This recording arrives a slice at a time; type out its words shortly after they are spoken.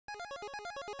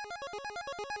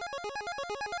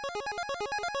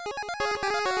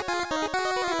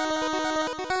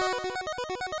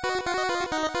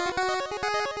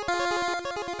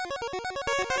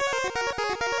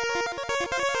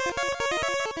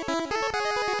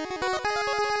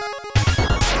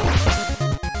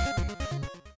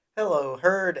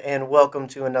Leonard, and welcome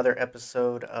to another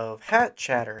episode of Hat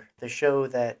Chatter, the show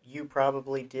that you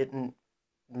probably didn't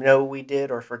know we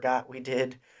did or forgot we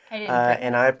did. I didn't And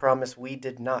forget. I promise we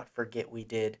did not forget we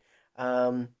did.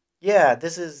 Yeah,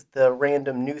 this is the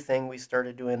random new thing we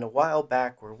started doing a while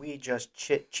back where we just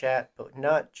chit chat, but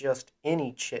not just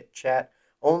any chit chat,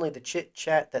 only the chit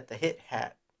chat that the hit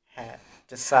hat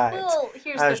decides. Well,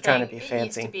 here's I the was trying to thing. be It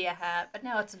used to fancy. be a hat, but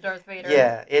now it's a Darth Vader.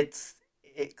 Yeah, it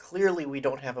clearly we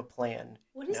don't have a plan.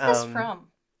 What is this Um, from?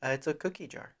 it's a cookie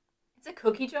jar. It's a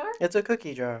cookie jar? It's a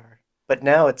cookie jar, but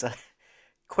now it's a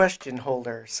question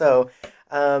holder. So,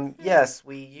 yes,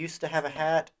 we used to have a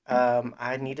hat.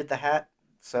 I needed the hat,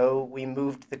 so we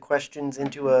moved the questions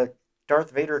into a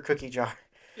Darth Vader cookie jar.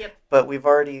 Yep. But we've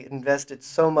already invested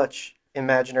so much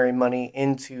imaginary money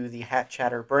into the Hat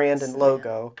Chatter brand and Yeah,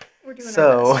 logo, we're doing our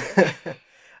so best here.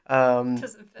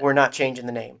 Doesn't fit. we're not changing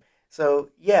the name. So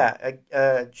yeah,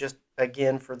 just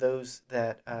again for those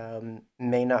that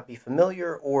may not be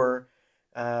familiar or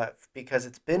because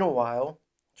it's been a while,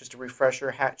 just a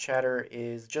refresher. Hat Chatter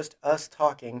is just us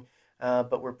talking,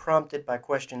 but we're prompted by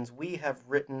questions we have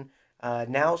written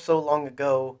now so long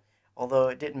ago. Although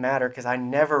it didn't matter because I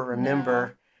never No.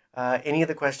 remember any of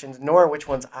the questions, nor which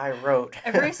ones I wrote.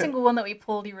 Every single one that we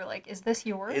pulled, you were like, is this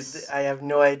yours? I have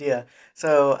no idea.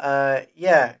 So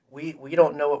yeah, we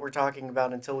don't know what we're talking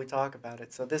about until we talk about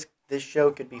it. So this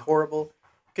show could be horrible,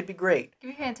 could be great. Could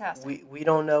be fantastic. We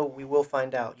don't know. We will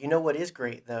find out. You know what is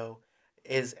great though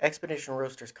is Expedition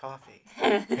Roasters coffee.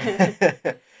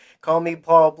 Call me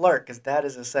Paul Blart because that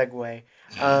is a segue.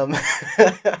 Um,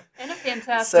 And a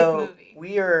fantastic so movie.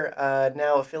 we are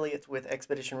now affiliates with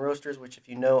Expedition Roasters, which if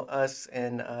you know us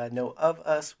and know of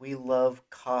us, we love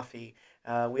coffee.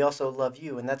 We also love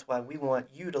you, and that's why we want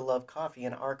you to love coffee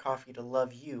and our coffee to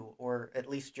love you, or at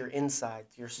least your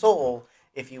insides, your soul,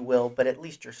 if you will, but at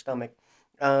least your stomach.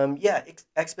 Yeah,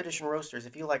 Expedition Roasters.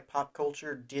 If you like pop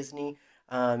culture, Disney,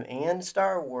 and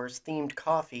Star Wars themed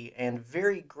coffee and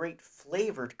very great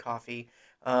flavored coffee,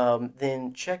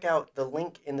 then check out the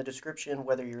link in the description,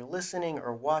 whether you're listening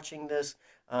or watching this.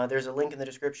 There's a link in the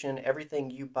description.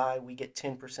 Everything you buy, we get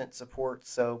 10% support.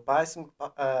 So buy some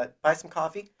coffee. Buy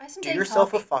some Do dang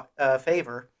yourself a coffee.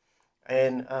 favor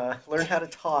and learn how to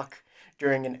talk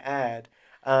during an ad,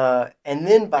 and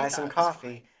then I buy thought some it was fine.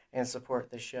 coffee and support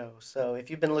the show. So if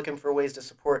you've been looking for ways to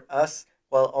support us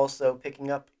while also picking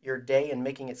up your day and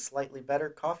making it slightly better,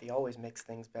 coffee always makes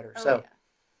things better. Oh, So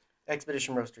yeah.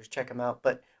 Expedition Roasters, check them out.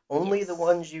 But only the Yes.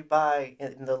 ones you buy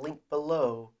in the link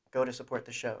below go to support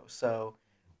the show. So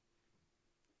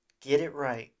get it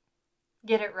right.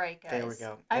 Get it right, There we guys.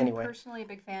 go. I'm Anyway, personally a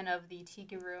big fan of the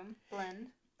Tiki Room blend.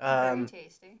 Very um,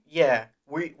 tasty. yeah,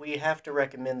 we have to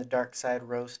recommend the Dark Side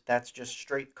Roast. That's just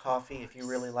straight Of coffee. If you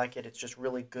really course. like it, it's just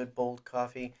really good bold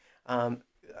coffee. Um,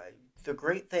 the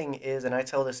great thing is, and I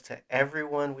tell this to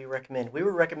everyone we recommend. We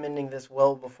were recommending this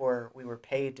well before we were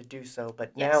paid to do so,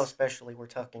 but now Yes. especially we're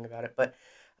talking about it. But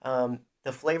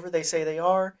the flavor they say they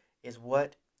are is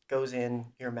what goes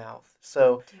in your mouth.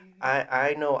 So Dude.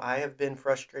 I know I have been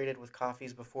frustrated with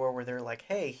coffees before where they're like,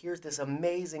 hey, here's this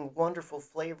amazing, wonderful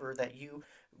flavor that you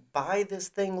buy this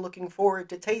thing looking forward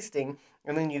to tasting,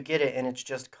 and then you get it and it's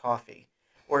just coffee.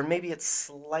 Or maybe it's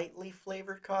slightly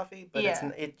flavored coffee, but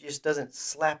Yeah. it just doesn't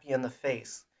slap you in the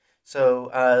face. So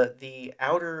the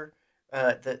outer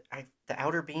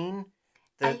bean,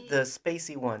 I the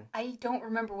spacey one. I don't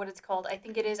remember what it's called. I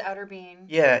think it is outer bean.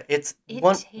 Yeah, it's It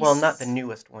one. Well, not the tastes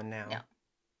newest one no.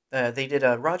 now. They did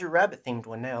a Roger Rabbit themed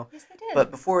one now, Yes, they but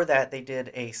did. before that they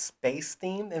did a space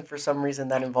theme, and for some reason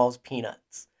that I involves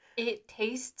peanuts. it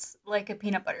tastes like a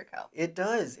peanut butter cup. It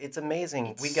does. It's amazing.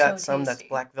 It's We got so some that's tasty.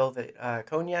 black velvet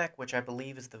cognac, which I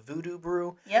believe is the Voodoo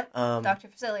Brew. Yep. Um, Dr.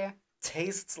 Facilia.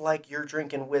 tastes like you're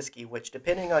drinking whiskey, which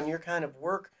depending on your kind of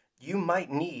work, you might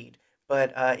need.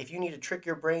 But if you need to trick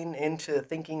your brain into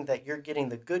thinking that you're getting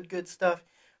the good stuff,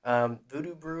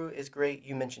 Voodoo Brew is great.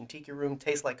 You mentioned Tiki Room,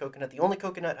 tastes like coconut. The only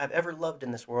coconut I've ever loved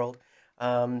in this world.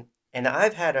 And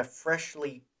I've had a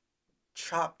freshly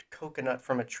chopped coconut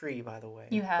from a tree, by the way,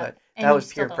 You have, but that and you was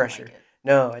still pure don't like pressure. it.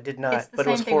 No, I did It's not, the but it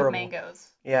was same thing with horrible. mangoes.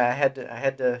 Yeah,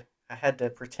 I had to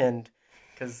pretend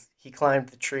because he climbed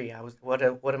the tree. I was what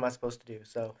am I supposed to do?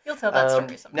 So You'll tell that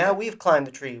story now someday. we've climbed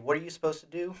the tree. What are you supposed to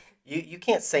do? You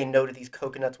can't say no to these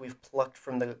coconuts we've plucked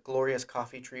from the glorious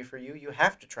coffee tree for you. You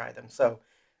have to try them. So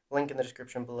link in the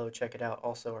description below. Check it out.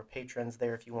 Also, our patrons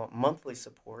there. If you want monthly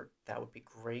support, that would be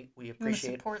great. We You want to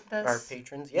appreciate support our this?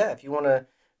 patrons. Yeah, if you want to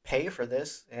pay for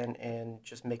this and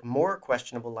just make more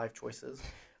questionable life choices,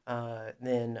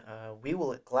 then we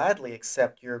will gladly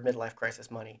accept your midlife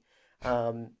crisis money.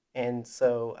 But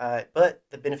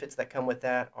the benefits that come with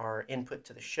that are input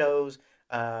to the shows,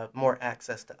 more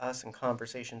access to us and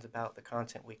conversations about the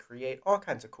content we create, all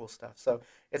kinds of cool stuff. So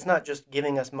it's not just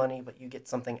giving us money, but you get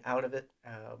something out of it.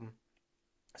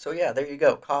 So yeah, there you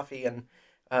go, coffee and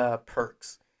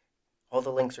perks. All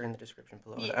the links are in the description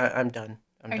below. Yeah. I'm done.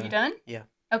 I'm Are done. you done? Yeah.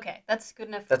 Okay, that's good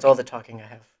enough. That's all the talking I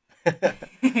have.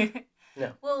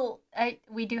 No. Well,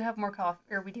 we do have more coffee,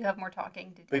 or we do have more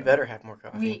talking to do. We better have more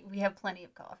coffee. We have plenty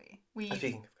of coffee.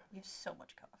 Speaking of coffee, we have so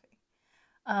much coffee.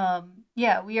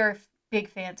 Yeah, we are big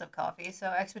fans of coffee, so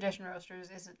Expedition Roasters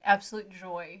is an absolute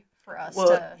joy for us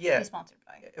to be sponsored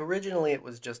by. Originally, it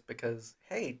was just because,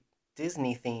 hey,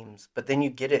 Disney themes, but then you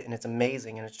get it and it's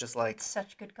amazing, and it's just like, it's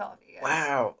such good coffee. Guys.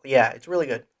 Wow, yeah, it's really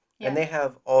good. Yeah. And they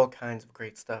have all kinds of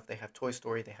great stuff. They have Toy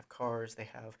Story, they have Cars, they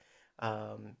have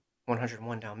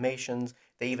 101 Dalmatians.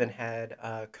 They even had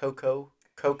Coco.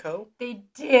 They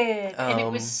did, and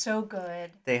it was so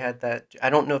good. They had that.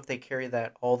 I don't know if they carry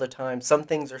that all the time. Some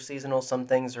things are seasonal, some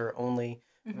things are only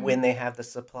when they have the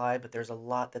supply, but there's a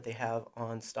lot that they have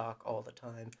on stock all the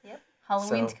time. Yep.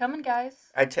 Halloween's coming,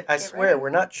 guys. I swear, we're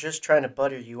not just trying to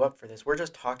butter you up for this. We're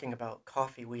just talking about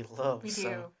coffee we love. We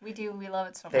do. We love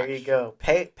it so much. There you go.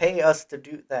 Pay us to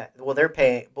do that. Well,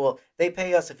 they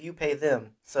pay us if you pay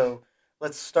them. So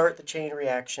let's start the chain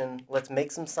reaction. Let's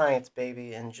make some science,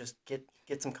 baby, and just get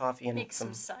some coffee and make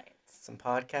some science. Some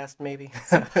podcast, maybe.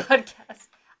 Some podcast.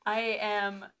 I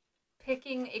am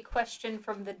picking a question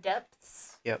from the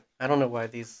depths. Yep. I don't know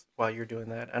while you're doing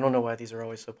that, I don't know why these are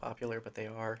always so popular, but they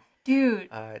are. Dude.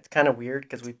 It's kind of weird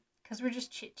because we're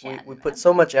just chit-chatting. We put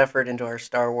so much effort into our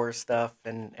Star Wars stuff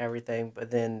and everything, but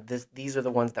then these are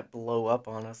the ones that blow up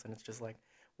on us, and it's just like,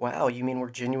 wow, you mean we're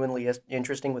genuinely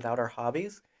interesting without our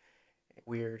hobbies?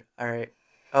 Weird. All right.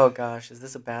 Oh gosh, is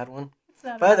this a bad one?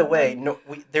 By the way,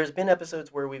 there's been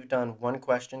episodes where we've done one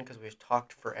question because we've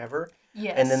talked forever.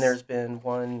 Yes. And then there's been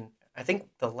one, I think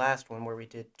the last one where we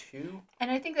did 2.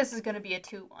 And I think this is going to be a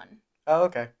 2-1. Oh,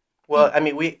 okay. Well, I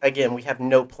mean, we have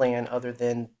no plan other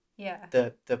than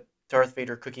the Darth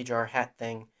Vader cookie jar hat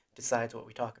thing decides what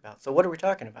we talk about. So what are we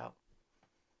talking about?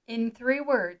 In 3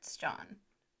 words, John,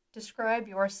 describe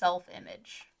your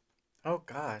self-image. Oh,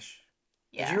 gosh.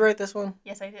 Yeah. Did you write this one?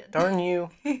 Yes, I did. Darn you.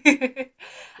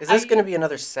 Is this going to be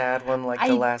another sad one like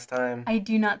the last time? I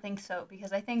do not think so,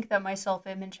 because I think that my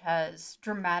self-image has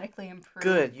dramatically improved.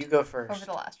 Good, you go first. Over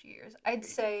the last few years. I'd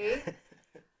say...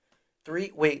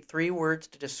 3 words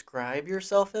to describe your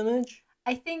self-image?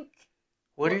 I think...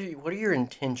 What are your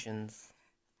intentions?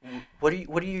 What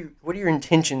are your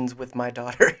intentions with my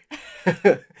daughter?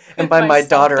 And by my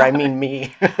daughter, I mean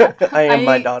me. I am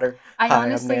my daughter. Hi,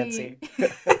 honestly, I'm Nancy.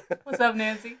 What's up,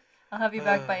 Nancy? I'll have you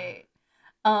back by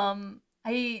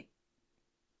 8.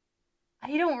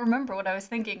 I don't remember what I was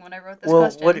thinking when I wrote this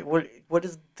question. What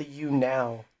does the you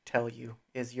now tell you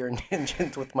is your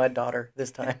intentions with my daughter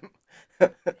this time?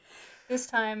 This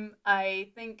time, I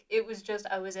think it was just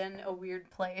I was in a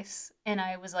weird place, and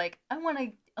I was like, I want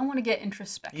to get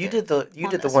introspective. You did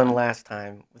the one last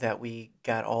time that we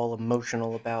got all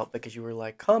emotional about because you were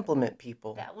like, compliment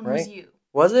people. That one right? was you.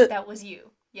 Was it? That was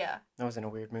you. Yeah. I was in a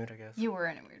weird mood, I guess. You were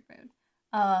in a weird mood.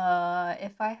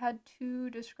 If I had to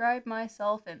describe my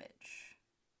self-image,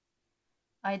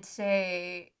 I'd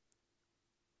say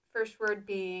first word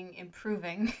being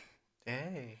improving.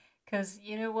 Hey. Because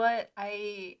you know what?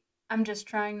 I'm just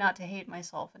trying not to hate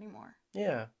myself anymore.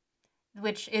 Yeah.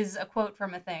 Which is a quote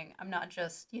from a thing. I'm not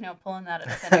just, pulling that out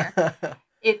of thin air.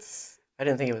 I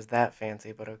didn't think it was that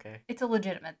fancy, but okay. It's a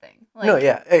legitimate thing. Like, no,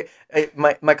 yeah.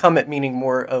 My comment meaning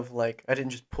more of like, I didn't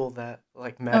just pull that,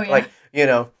 like, like,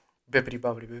 bippity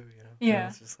boppity boo, Yeah.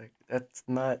 It's just like, that's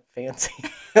not fancy.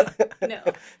 No.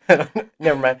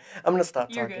 Never mind. I'm going to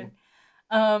stop You're talking.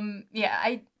 Good.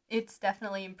 Yeah, it's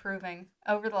definitely improving.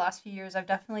 Over the last few years, I've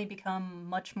definitely become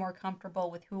much more comfortable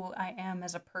with who I am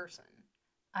as a person.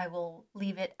 I will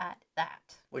leave it at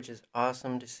that. Which is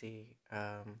awesome to see.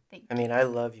 Thank I mean, I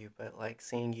love you, but like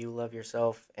seeing you love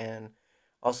yourself and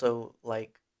also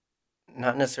like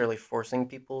not necessarily forcing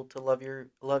people to love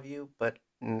you, but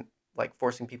like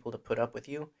forcing people to put up with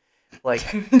you.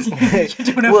 Like you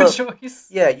don't have a choice.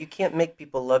 Yeah, you can't make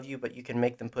people love you, but you can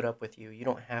make them put up with you. You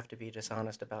don't have to be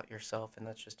dishonest about yourself, and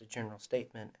that's just a general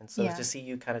statement. And so to see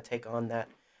you kind of take on that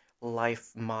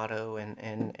life motto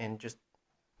and just,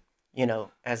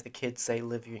 as the kids say,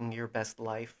 living your best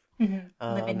life.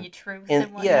 Mm-hmm. Living your truth.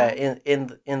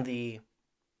 In the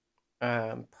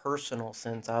personal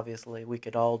sense, obviously, we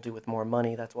could all do with more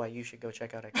money. That's why you should go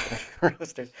check out Expedition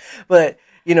Roasters. But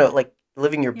like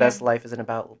living your best life isn't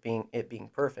about being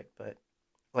perfect, but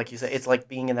like you said, it's like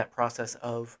being in that process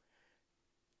of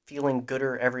feeling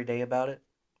gooder every day about it.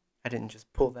 I didn't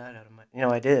just pull that out of my.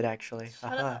 I did actually.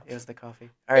 Shut Haha! up. It was the coffee.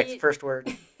 All right. It, First word,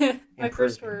 my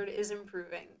first improving. word is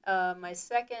improving. My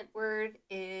second word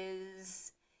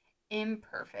is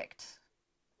imperfect,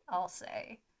 I'll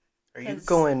say. Are you Because,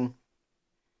 going?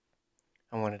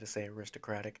 I wanted to say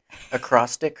aristocratic,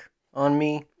 acrostic on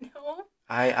me. no.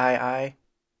 I.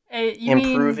 You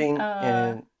mean, Improving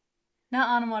and not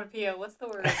onomatopoeia, what's the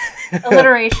word?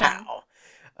 Alliteration. pow.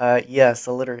 Yes,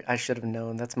 I should have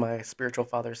known. That's my spiritual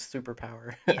father's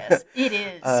superpower. Yes, it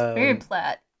is. Barry um,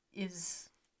 Platt is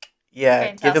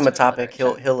yeah, give him a fantastic with topic. He'll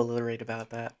alliteration. he'll alliterate about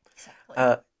that. Exactly.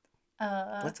 Uh,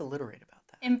 Uh, let's alliterate about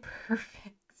that.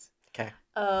 imperfect. Okay.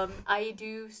 I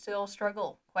do still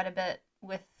struggle quite a bit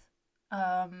with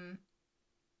um,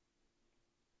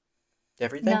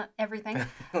 Everything. not everything,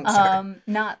 I'm sorry.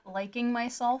 not liking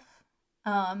myself.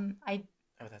 I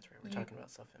Oh, that's right. We're you talking about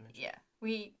self-image. yeah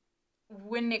we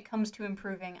when it comes to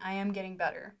improving, I am getting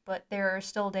better, but there are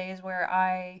still days where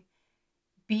I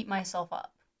beat myself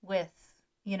up with,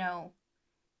 you know,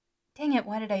 dang it,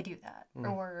 why did I do that?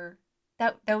 Mm. Or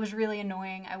that was really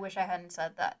annoying. I wish I hadn't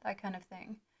said that. That kind of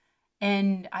thing.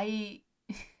 And I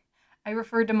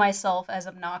referred to myself as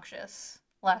obnoxious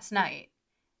last night,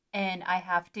 and I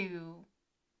have to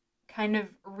kind of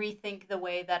rethink the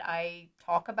way that I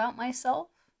talk about myself.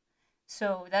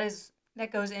 So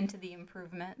that goes into the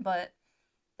improvement, but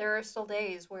there are still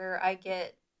days where I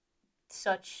get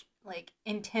such like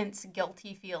intense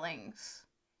guilty feelings.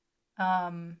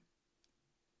 Um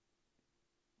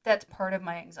that's part of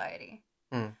my anxiety.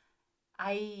 Mm.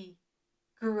 I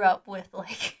grew up with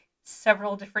like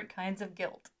several different kinds of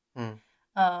guilt. Mm.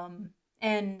 Um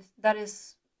and that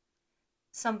is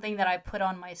something that I put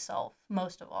on myself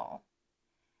most of all.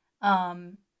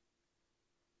 Um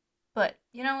but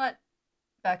you know what?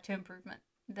 Back to improvement.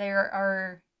 There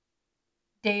are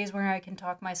days where I can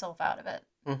talk myself out of it.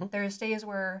 Mm-hmm. There's days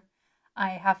where I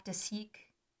have to seek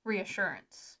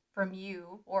reassurance from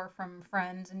you or from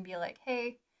friends and be like,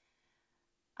 hey,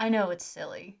 I know it's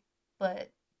silly,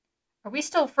 but are we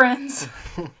still friends?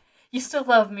 You still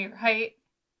love me, right?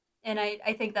 And I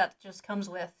think that just comes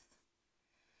with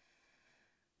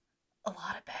a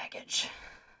lot of baggage.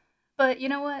 But you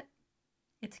know what?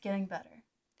 It's getting better.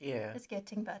 Yeah. It's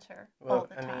getting better all Well,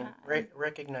 the I mean, time.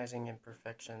 recognizing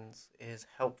imperfections is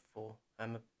helpful.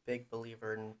 I'm a big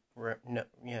believer in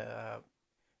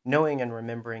knowing and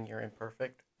remembering you're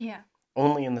imperfect, Yeah.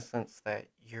 only in the sense that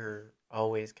you're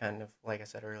always kind of, like I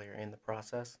said earlier, in the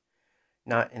process,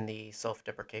 not in the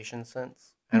self-deprecation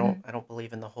sense. I don't Mm-hmm. I don't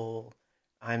believe in the whole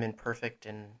I'm imperfect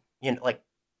and like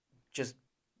just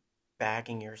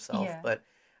bagging yourself, Yeah. but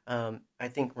I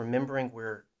think remembering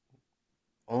we're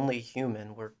only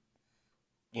human, we're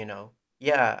you know,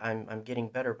 yeah, I'm getting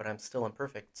better, but I'm still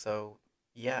imperfect. So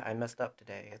yeah, I messed up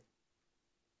today.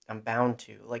 I'm bound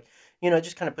to like, it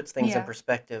just kind of puts things in Yeah.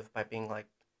 perspective by being like,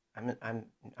 I'm I'm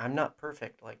I'm not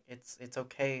perfect. Like it's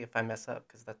okay if I mess up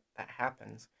because that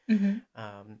happens. Mm-hmm.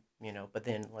 But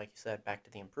then like you said, back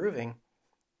to the improving,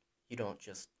 you don't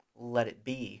just let it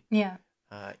be Yeah.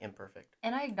 imperfect.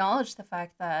 And I acknowledge the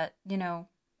fact that,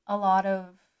 a lot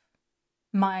of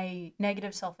my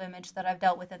negative self image that I've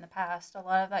dealt with in the past, a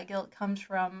lot of that guilt comes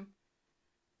from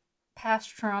past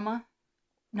trauma.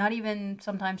 Not even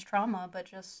sometimes trauma, but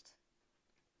just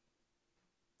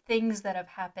things that have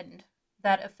happened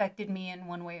that affected me in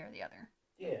one way or the other.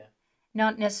 Yeah.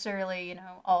 Not necessarily,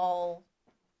 all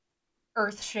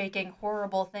earth shaking,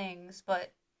 horrible things,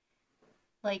 but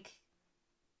like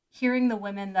hearing the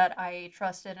women that I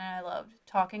trusted and I loved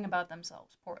talking about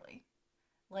themselves poorly.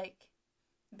 Like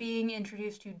being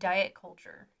introduced to diet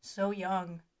culture so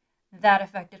young, that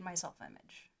affected my self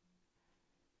image.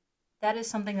 That is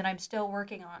something that I'm still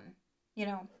working on,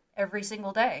 every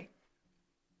single day.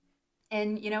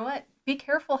 And you know what? Be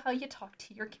careful how you talk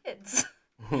to your kids.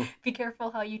 Be careful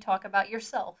how you talk about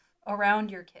yourself around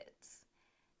your kids.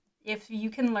 If you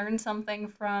can learn something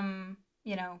from,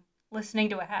 listening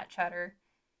to a hat chatter,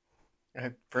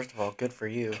 First of all, good for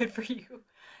you. good for you.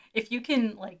 If you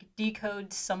can like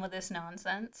decode some of this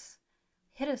nonsense,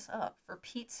 hit us up for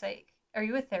Pete's sake. Are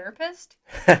you a therapist?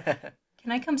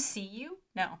 Can I come see you?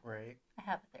 No, Right. I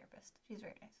have a therapist. She's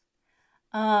very nice.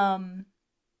 Um,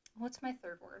 what's my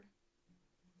third word?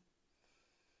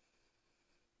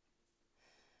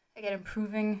 I got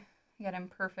improving. I got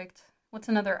imperfect. What's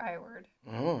another I word?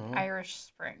 Mm-hmm. Irish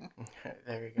Spring.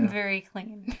 There you go. Very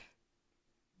clean.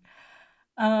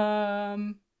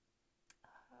 Um,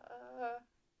 uh,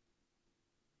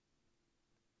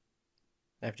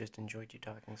 I've just enjoyed you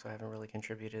talking, so I haven't really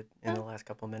contributed in the that, last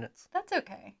couple minutes. that's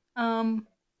okay.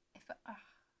 If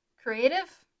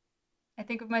creative, I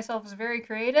think of myself as very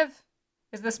creative.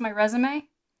 Is this my resume?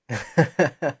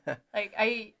 Like,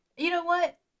 you know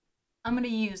what? I'm going to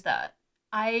use that.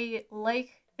 I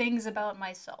like things about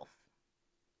myself,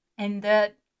 and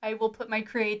that I will put my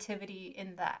creativity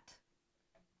in that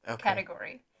Okay.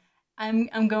 category. I'm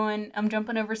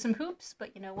jumping over some hoops,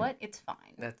 but you know what? It's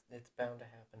fine. It's bound to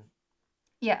happen.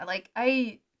 Yeah, like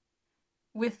I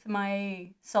with my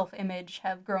self-image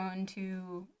have grown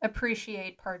to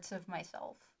appreciate parts of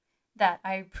myself that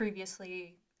I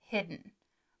previously hidden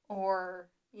or,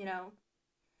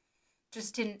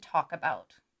 just didn't talk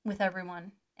about with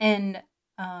everyone. And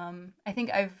I think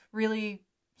I've really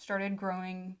started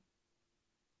growing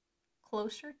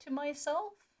closer to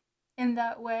myself in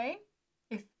that way.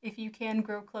 If you can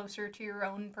grow closer to your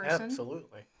own person,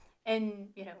 Absolutely. and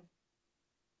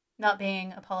not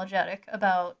being apologetic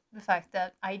about the fact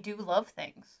that I do love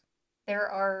things. There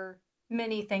are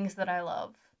many things that I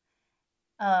love.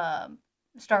 Um,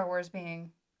 Star Wars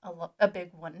being a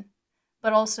big one,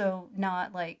 but also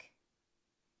not like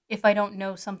if I don't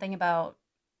know something about,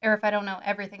 or if I don't know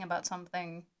everything about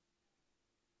something,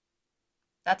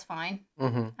 that's fine.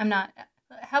 Mm-hmm. I'm not.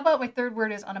 How about my third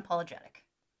word is unapologetic?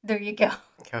 There you go.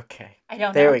 Okay. I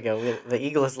don't There know. we go. The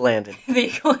eagle has landed. The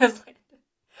eagle has landed.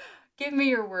 Give me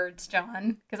your words,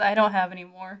 John, because I don't have any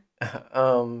more.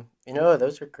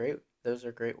 Those are great. Those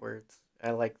are great words.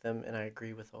 I like them and I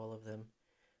agree with all of them.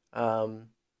 Um,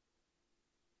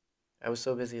 I was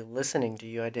so busy listening to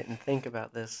you, I didn't think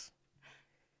about this.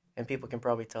 And people can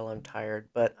probably tell I'm tired,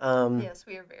 but Yes,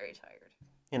 we are very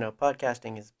tired.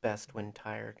 podcasting is best when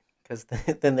tired because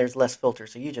then there's less filter.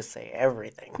 So you just say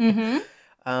everything.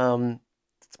 Mm-hmm. um,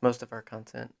 it's most of our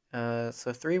content.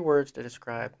 So 3 words to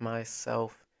describe my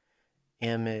self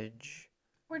image.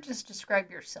 Or just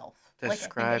describe yourself, like I think I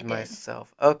Describe did.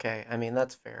 myself. Okay, I mean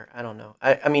that's fair. I don't know.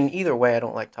 I mean either way, I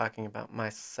don't like talking about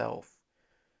myself.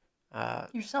 Uh,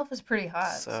 Yourself is pretty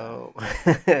hot, so.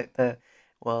 so, the,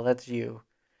 well, that's you.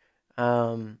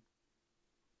 Um,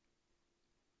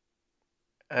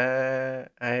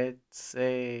 I'd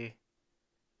say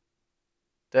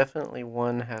definitely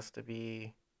one has to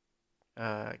be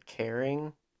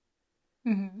caring.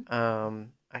 Mm-hmm.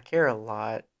 I care a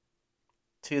lot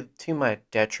to my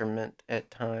detriment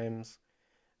at times.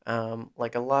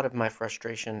 Like a lot of my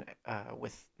frustration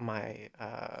with my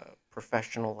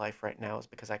professional life right now is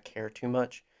because I care too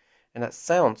much, and that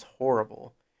sounds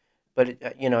horrible, but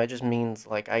it just means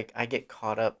like I get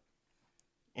caught up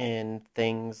in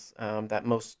things that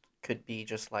most could be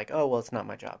just like, oh well, it's not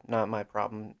my job, not my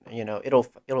problem.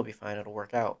 It'll be fine, it'll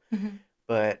work out. Mm-hmm.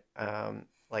 But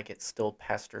like it still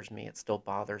pesters me, it still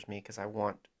bothers me because I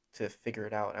want to figure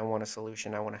it out. I want a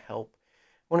solution. I want to help.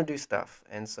 I want to do stuff.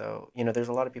 And so there's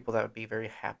a lot of people that would be very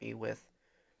happy with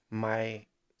my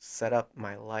setup,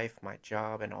 my life, my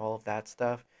job, and all of that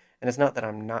stuff. And it's not that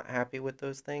I'm not happy with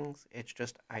those things. It's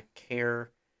just I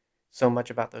care so much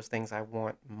about those things. I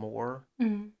want more.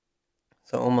 Mm-hmm.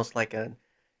 So almost like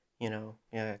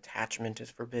attachment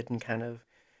is forbidden kind of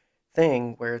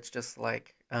thing where it's just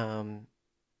like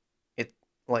it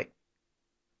like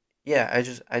yeah,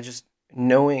 I just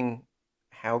knowing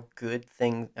how good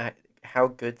things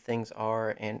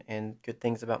are and good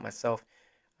things about myself,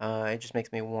 it just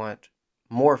makes me want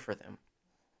more for them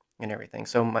and everything.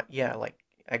 So yeah, like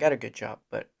I got a good job,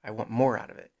 but I want more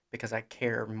out of it because I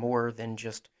care more than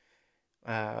just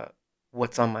uh,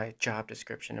 what's on my job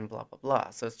description and blah blah blah.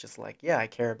 So it's just like yeah, I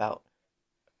care about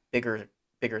bigger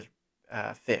bigger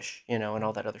fish, and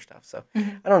all that other stuff. So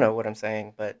Mm-hmm. I don't know what I'm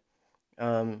saying, but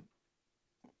um,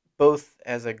 both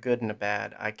as a good and a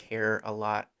bad, I care a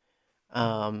lot.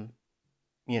 Um,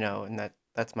 and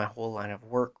that's my whole line of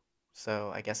work.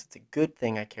 So I guess it's a good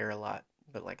thing I care a lot.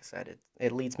 But like I said,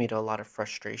 it leads me to a lot of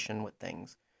frustration with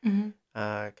things. Mm-hmm.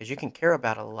 Because you can care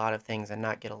about a lot of things and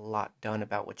not get a lot done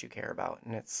about what you care about,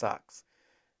 and it sucks.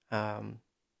 Um,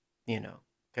 you know,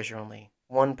 because you're only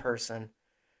one person,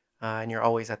 and you're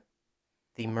always at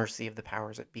the mercy of the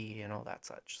powers that be and all that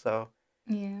such. So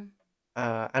Yeah.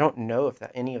 I don't know if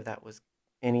that any of that was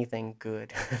anything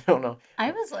good. I don't know.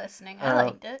 I was listening. I Uh,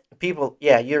 liked it. People,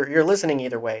 yeah, you're listening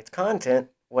either way. It's content,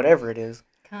 whatever it is.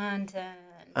 Content.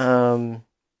 Um,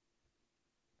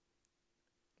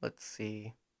 let's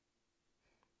see.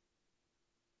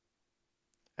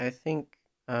 I think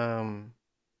I'll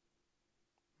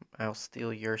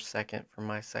steal your second for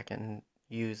my second and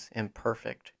use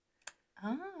imperfect.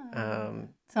 Ah. Um,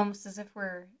 It's almost as if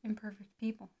we're imperfect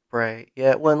people. right.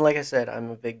 Yeah. Well, and like I said,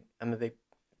 I'm a big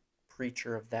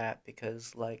preacher of that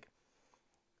because like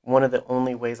one of the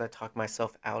only ways I talk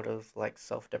myself out of like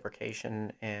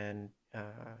self-deprecation and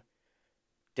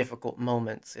difficult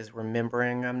moments is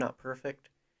remembering I'm not perfect.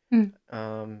 Mm.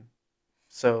 Um,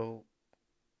 so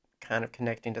kind of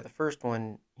connecting to the first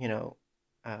one,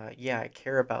 yeah, I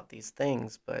care about these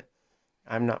things, but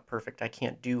I'm not perfect. I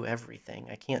can't do everything.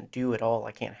 I can't do it all.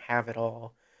 I can't have it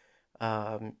all.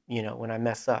 When I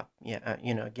mess up, yeah,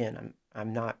 again,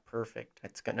 I'm not perfect.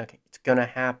 It's gonna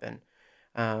happen.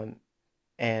 Um,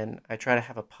 and I try to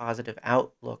have a positive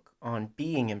outlook on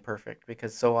being imperfect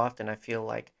because so often I feel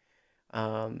like,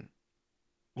 um,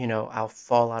 I'll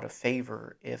fall out of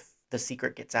favor if the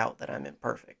secret gets out that I'm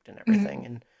imperfect and everything. Hmm.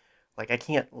 And like I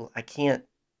can't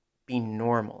be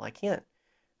normal. I can't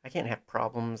have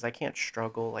problems. I can't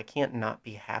struggle. I can't not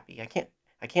be happy. I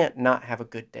can't not have a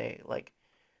good day. Like,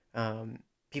 um,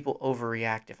 people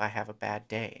overreact if I have a bad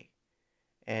day,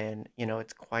 and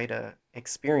it's quite a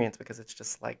experience because it's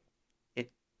just like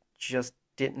it just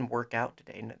didn't work out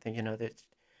today. Nothing, there's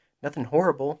nothing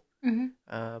horrible, Hmm.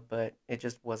 but it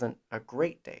just wasn't a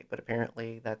great day. But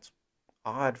apparently that's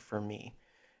odd for me,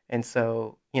 and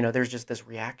so there's just this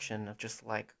reaction of just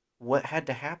like what had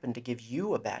to happen to give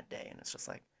you a bad day, and it's just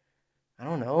like I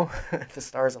don't know, the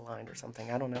stars aligned or something.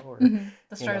 I don't know, or Hmm.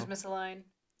 The you stars know, misalign.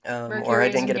 or I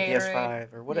Mercury's didn't in get a Gatorade.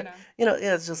 PS5 or You what. know.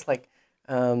 Yeah, it's just like,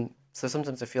 so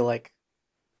sometimes I feel like,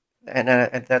 and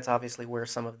that's obviously where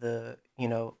some of the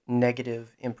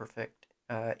negative, imperfect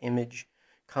image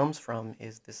comes from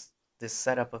is this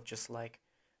setup of just like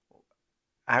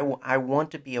I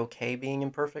want to be okay being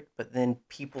imperfect, but then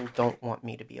people don't want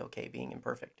me to be okay being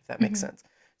imperfect, if that makes Hmm. sense.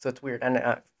 So it's weird,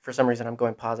 and for some reason I'm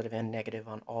going positive and negative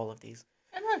on all of these.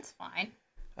 And that's fine.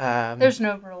 Um, There's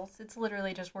no rules. It's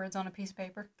literally just words on a piece of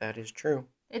paper. that is true.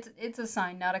 It's a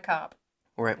sign, not a cop.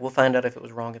 All right, we'll find out if it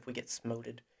was wrong if we get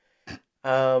smoted.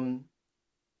 Um,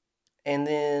 and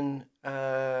then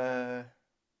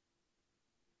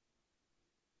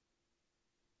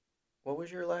what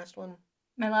was your last one?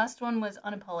 My last one was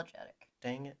unapologetic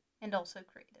Dang it. and also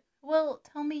creative. Well,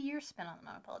 tell me your spin on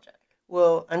unapologetic.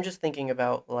 Well, I'm just thinking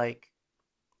about like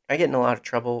I get in a lot of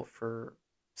trouble for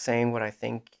saying what I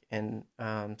think and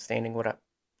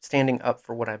standing up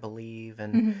for what I believe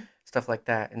and Hmm. stuff like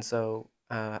that. And so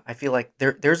I feel like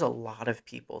there's a lot of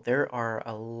people. There are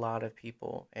a lot of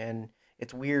people, and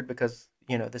it's weird because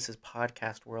this is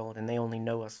podcast world, and they only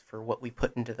know us for what we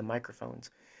put into the microphones.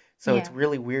 So it's Yeah.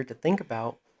 really weird to think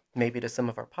about, maybe to some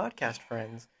of our podcast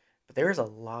friends, but there's a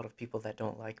lot of people that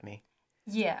don't like me.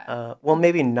 Yeah. Well,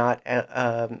 maybe not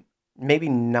as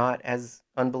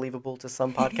unbelievable to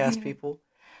some podcast people.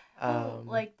 Well, Um,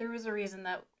 like there was a reason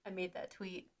that I made that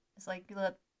tweet. It's like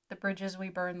let the bridges we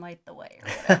burn light the way or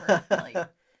whatever. Like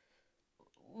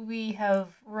we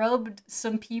have rubbed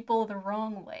some people the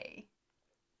wrong way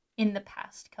in the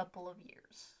past couple of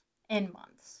years and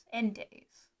months and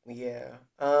days. yeah.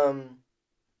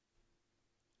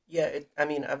 Yeah. I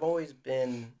mean, I've always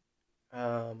been,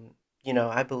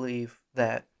 I believe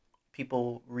that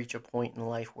people reach a point in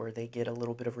life where they get a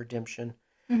little bit of redemption.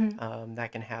 Hmm.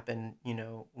 That can happen,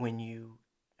 when you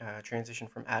transition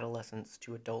from adolescence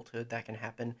to adulthood. That can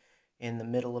happen in the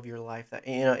middle of your life. That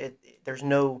there's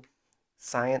no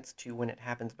science to when it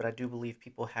happens, but I do believe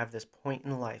people have this point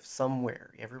in life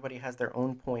somewhere. Everybody has their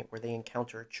own point where they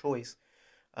encounter a choice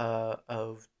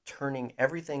of turning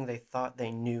everything they thought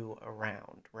they knew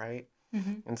around, right?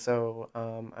 Hmm. And so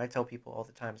I tell people all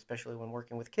the time, especially when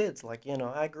working with kids, like,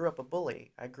 I grew up a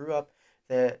bully. I grew up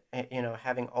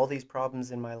having all these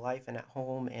problems in my life and at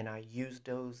home, and I used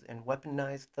those and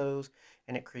weaponized those,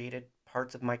 and it created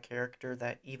parts of my character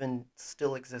that even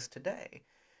still exist today.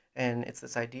 And it's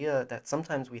this idea that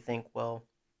sometimes we think, well,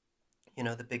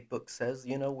 the big book says,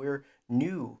 we're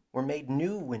made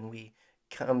new when we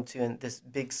come to this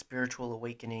big spiritual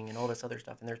awakening and all this other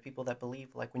stuff. And there's people that believe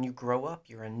like when you grow up,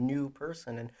 you're a new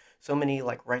person. And so many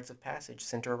like rites of passage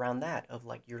center around that of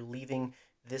like you're leaving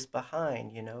this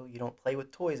behind, you don't play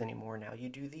with toys anymore. Now you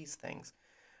do these things.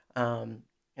 Um,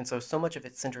 and so much of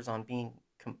it centers on being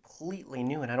completely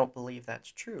new. And I don't believe that's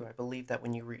true. I believe that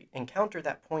when you encounter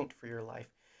that point for your life,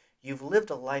 you've lived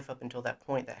a life up until that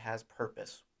point that has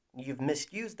purpose. You've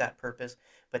misused that purpose,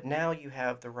 but now you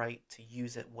have the right to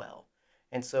use it well.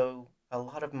 And so a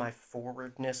lot of my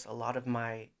forwardness, a lot of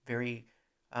my very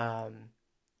um,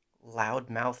 loud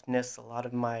mouthness, a lot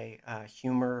of my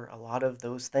humor, a lot of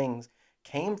those things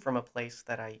came from a place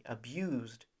that I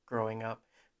abused growing up,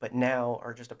 but now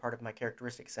are just a part of my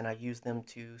characteristics, and I use them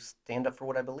to stand up for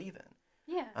what I believe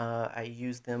in. Yeah. I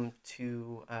use them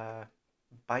to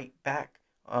bite back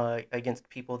against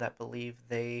people that believe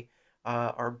they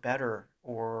are better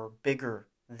or bigger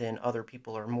than other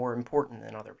people or more important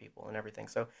than other people and everything.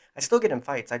 So I still get in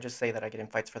fights. I just say that I get in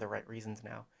fights for the right reasons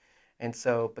now. And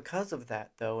so, because of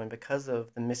that, though, and because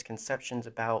of the misconceptions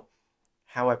about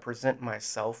how I present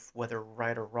myself, whether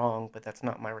right or wrong, but that's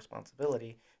not my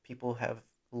responsibility. People have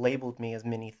labeled me as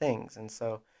many things, and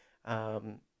so,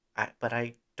 um, but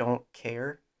I don't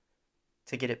care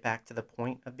to get it back to the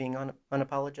point of being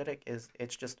unapologetic. Is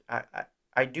it's just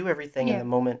I do everything in Yeah. the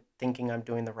moment thinking I'm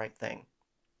doing the right thing.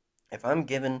 If I'm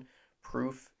given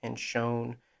proof and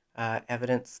shown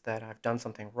evidence that I've done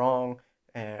something wrong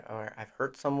or I've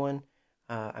hurt someone,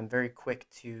 I'm very quick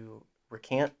to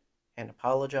recant and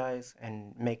apologize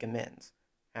and make amends.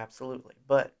 Absolutely.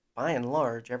 But by and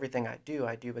large, everything I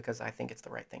do because I think it's the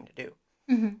right thing to do.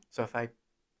 Hmm. So if I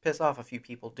piss off a few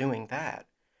people doing that,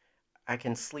 I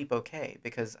can sleep okay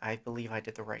because I believe I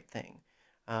did the right thing.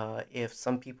 If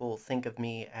some people think of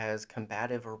me as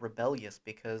combative or rebellious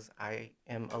because I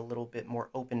am a little bit more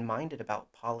open minded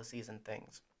about policies and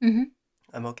things, Hmm.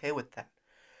 I'm okay with that.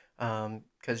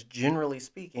 Because generally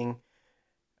speaking,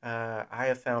 I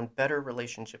have found better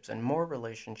relationships and more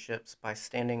relationships by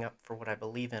standing up for what I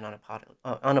believe in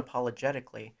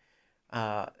unapologetically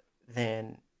uh,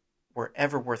 than were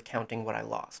ever worth counting what I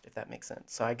lost, if that makes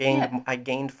sense. So Yeah. I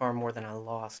gained far more than I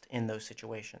lost in those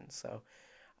situations. So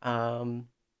um,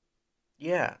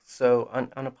 yeah, so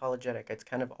unapologetic. It's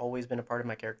kind of always been a part of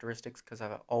my characteristics because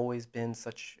I've always been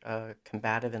such a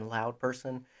combative and loud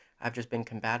person. I've just been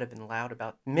combative and loud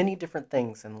about many different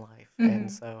things in life, and Hmm.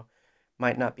 so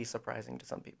might not be surprising to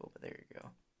some people, but there you go.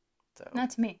 So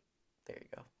Not to me. there you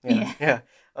go. Yeah, Yeah. yeah,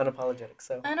 unapologetic.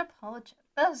 So Unapologetic.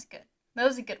 That was good. That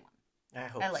was a good one. I I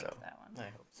hope so. liked that one. I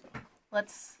hope so.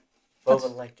 Let's Boba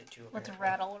let's liked it too, let's apparently.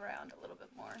 rattle around a little bit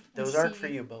more and Those aren't for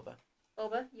see. you, Boba.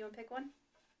 Boba, you want to pick one?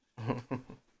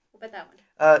 What about that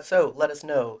one? So let us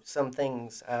know some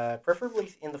things,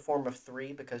 preferably in the form of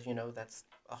three, because that's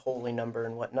a holy number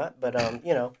and whatnot. But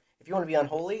if you want to be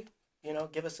unholy,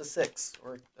 give us a six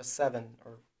or a seven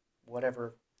or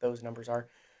whatever those numbers are.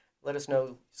 Let us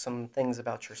know some things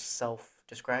about yourself.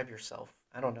 Describe yourself.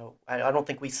 I don't know. I don't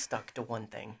think we stuck to one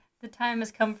thing. The time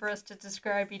has come for us to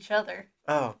describe each other.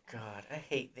 Oh God, I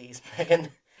hate these, Megan.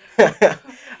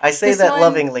 I say This that one,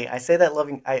 lovingly. I say that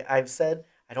loving. I've said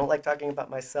I don't like talking about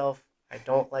myself. I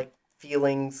don't like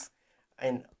feelings,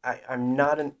 and I'm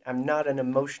not an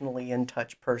emotionally in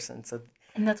touch person. So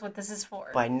and that's what this is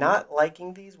for. by not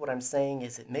liking these, what I'm saying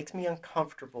is it makes me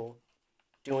uncomfortable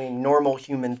doing normal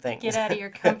human Get things. out of your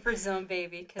comfort zone,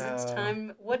 baby, because it's uh,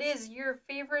 time. What is your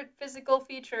favorite physical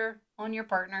feature on your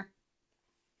partner?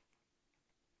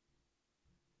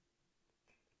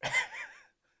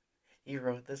 you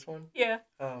wrote this one? Yeah.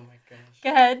 Oh my gosh.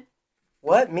 Go ahead.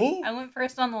 What, me? I went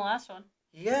first on the last one.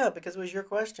 Yeah, because it was your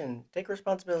question. Take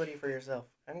responsibility for yourself.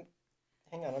 Hang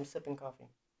on, I'm sipping coffee.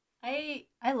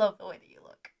 I love the way that you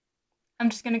look. I'm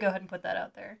just gonna go ahead and put that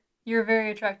out there. You're a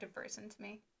very attractive person to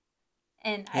me,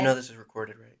 and You know this is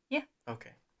recorded, right? yeah,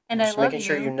 Okay. and I'm I just love making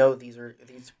sure you you, know these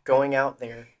going out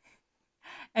there.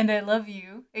 and I love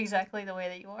you exactly the way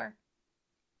that you are.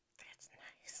 That's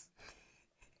nice.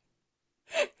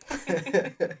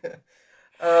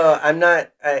 I'm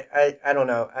not. I don't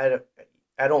know.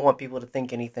 I don't want people to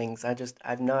think anything.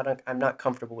 I'm not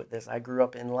comfortable with this. I grew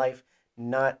up in life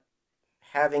not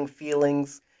having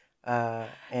feelings, and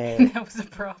That was a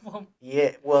problem.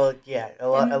 yeah, well, yeah, a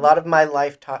And lot of my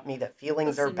life taught me that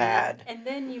feelings are listen, man. bad. And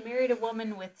then you married a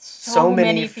woman with So so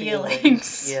many many feelings,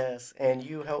 feelings. yes, and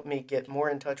you helped me get more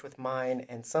in touch with mine,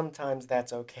 and sometimes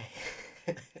that's okay.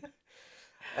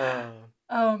 uh,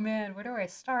 Oh man, where do I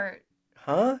start?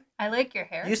 huh? I like your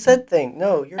You hair. said thing.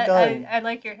 No, you're done. I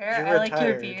like your hair. You're I like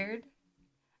your retired. beard.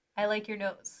 I like your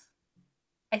nose.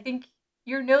 I think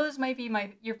your nose might be my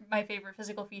favorite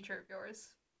physical feature of yours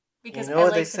You because know I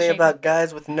what they like the say shape of about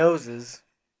guys with noses?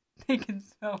 they can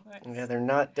smell Yeah, nice. they're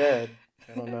not dead.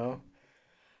 I don't know.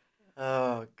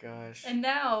 Oh gosh. And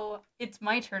now it's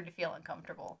my turn to feel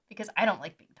uncomfortable because I don't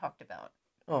like being talked about.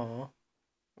 Oh.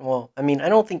 Well, I mean, I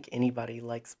don't think anybody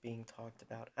likes being talked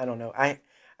about. I don't know. I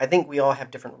think we all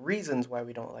have different reasons why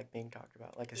we don't like being talked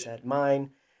about. Like I Yeah. said,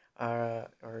 mine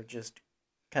are just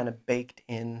kind of baked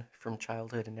in from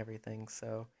childhood and everything.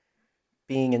 So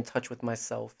being in touch with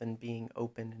myself and being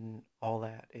open and all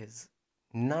that is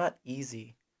not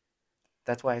easy.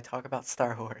 That's why I talk about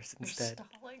Star Wars You're instead.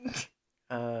 stalling.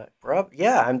 Bro,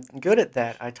 yeah, I'm good at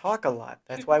that. I talk a lot.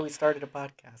 That's why we started a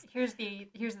podcast. Here's the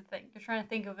thing. You're trying to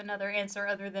think of another answer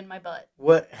other than my butt.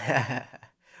 What?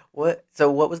 What? So,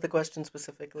 what was the question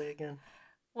specifically again?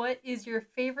 What is your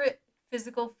favorite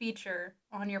physical feature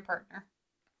on your partner?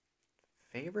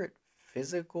 Favorite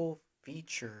physical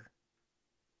feature?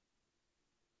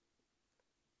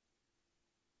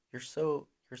 You're so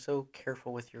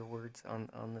careful with your words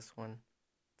on this one.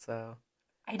 So,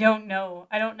 I don't know.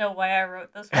 I don't know why I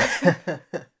wrote this one.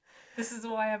 This is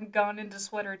why I'm gone into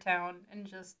Sweater Town and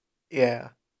just Yeah.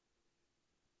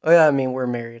 Oh yeah, I mean we're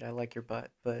married. I like your butt,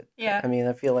 but yeah. I mean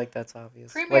I feel like that's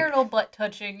obvious. Like Premarital butt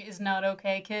touching is not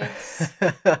okay, kids.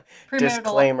 Premarital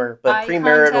disclaimer, but eye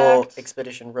premarital contact.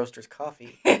 Expedition Roasters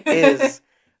coffee is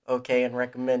okay and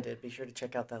recommended. Be sure to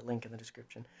check out that link in the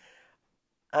description.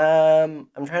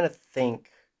 I'm trying to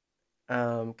think.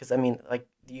 Because I mean, like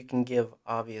you can give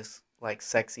obvious like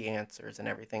sexy answers and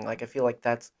everything. Like I feel like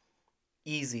that's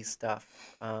easy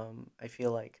stuff. I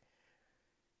feel like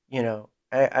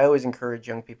I always encourage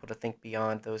young people to think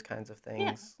beyond those kinds of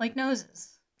Yeah, things. like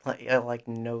noses. Like I like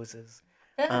noses.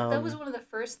 That was Um, one of the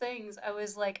first things I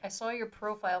was like. I saw your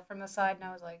profile from the side, and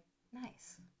I was like,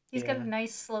 nice. He's got a yeah.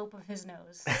 nice slope of his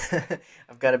nose.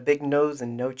 I've got a big nose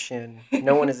and no chin.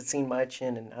 No one has seen my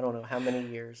chin in I don't know how many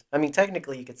years. I mean,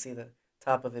 technically you could see the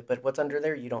top of it, but what's under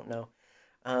there you don't know.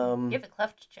 You Um, have a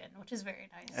cleft chin, which is very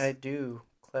I nice. do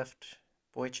cleft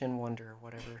boy chin wonder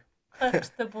whatever.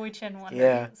 Cleft the boy chin wonder,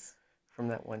 Yeah, yes. from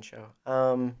that one show.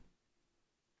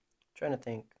 Trying to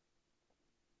think.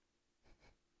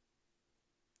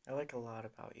 I like a lot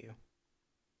about you.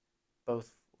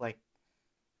 Both like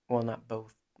well, not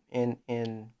both. In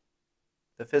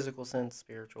the physical sense,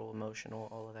 spiritual, emotional,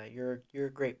 all of that. You're a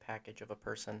great package of a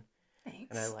person,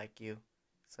 and I Thanks. like you.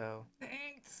 So,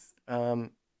 Thanks.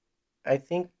 um, I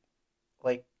think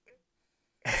like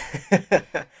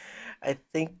I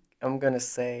think I'm gonna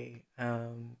say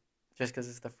just because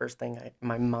it's the first thing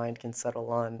my mind can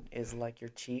settle on is like your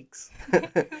cheeks.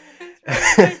 What's wrong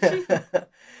with my cheek?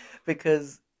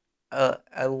 Because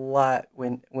a lot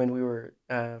when we were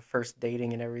first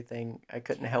dating and everything, I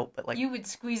couldn't help but like You would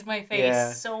squeeze my face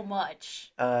yeah, so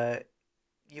much. uh,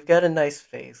 you've got a nice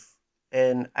face,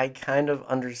 and I kind of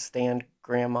understand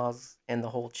grandmas and the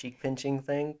whole cheek pinching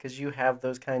thing because you have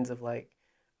those kinds of like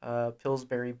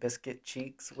Pillsbury biscuit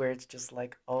cheeks where it's just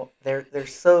like oh they're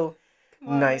so Come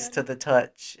on, nice to man. the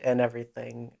touch and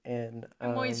everything, and I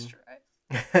moisturize.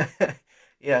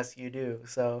 yes you do.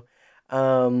 So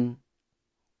um,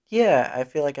 yeah, I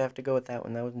feel like I have to go with that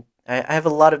one. That would I have a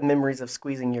lot of memories of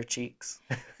squeezing your cheeks.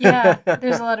 Yeah,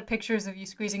 there's a lot of pictures of you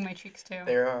squeezing my cheeks too.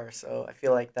 There are, so I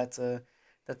feel like that's an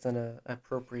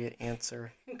appropriate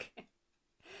answer. Okay.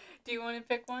 Do you want to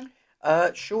pick one?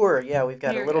 Sure. Yeah, we've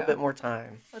got a Here we little go. bit more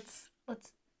time.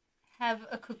 Let's have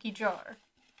a cookie jar.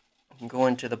 I'm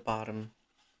going to the bottom.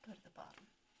 Go to the bottom.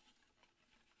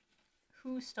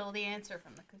 Who stole the answer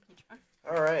from the cookie jar?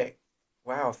 All right.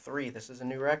 Wow, three. This is a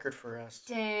new record for us.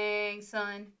 Dang,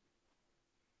 son.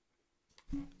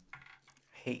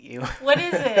 I hate you. What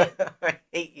is it? I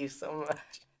hate you so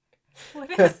What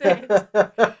is it?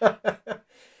 much.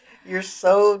 You're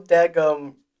so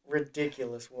daggum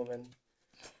ridiculous, woman.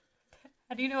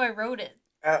 How do you know I wrote it?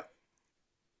 Uh,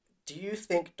 do you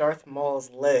think Darth Maul's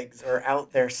legs are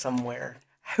out there somewhere?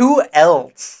 Who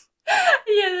else?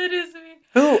 Yeah, that is me.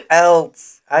 Who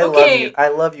else? I love you. Okay. I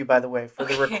love you, by the way, for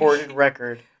the recorded Okay.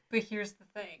 record. But here's the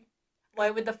thing. Why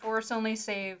would the Force only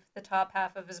save the top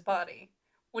half of his body?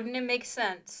 Wouldn't it make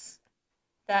sense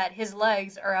that his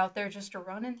legs are out there just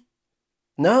running?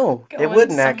 No, it Going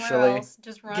wouldn't somewhere actually. else,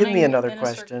 just Give me running another in a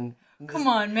circle. question. Come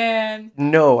on, man.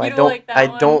 No, You don't like I that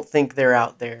one? don't think they're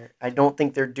out there. I don't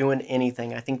think they're doing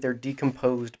anything. I think they're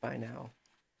decomposed by now.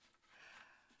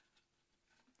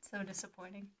 So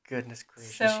disappointing. Goodness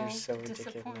gracious, you're So so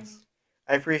disappointing. ridiculous.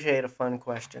 I appreciate a fun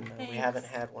question though. We haven't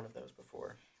Thanks. had one of those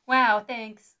before. Wow,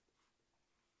 thanks.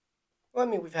 Well, I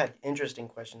mean, we've had interesting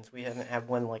questions. We haven't had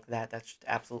one like that. That's just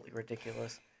absolutely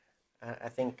ridiculous.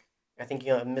 I think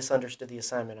you misunderstood the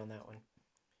assignment on that one.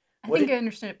 I What think did I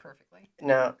understood it perfectly.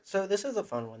 now? So this is a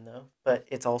fun one though, but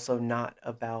it's also not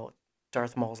about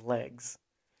Darth Maul's legs.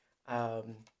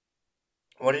 Um,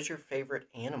 what is your favorite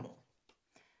animal?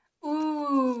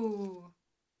 Ooh,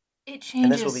 it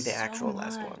And this will changes be the so actual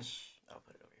last one. much. I'll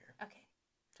put it over here Okay.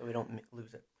 so we don't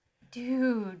lose it.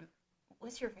 Dude,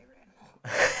 what's your favorite animal?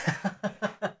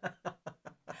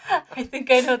 I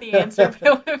think I know the answer, but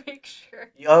I want to make sure.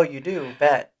 Oh, you do?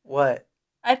 Bet. What?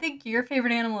 I think your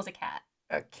favorite animal is a cat.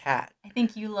 A cat. I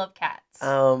think you love cats.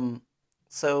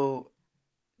 So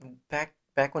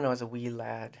back when I was a wee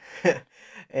lad,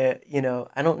 I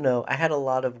don't know. I had a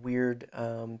lot of weird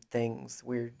things,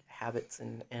 weird habits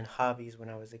and hobbies when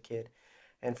I was a kid,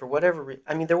 and for whatever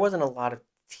I mean, there wasn't a lot of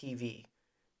TV.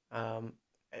 Um,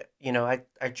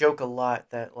 I joke a lot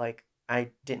that like I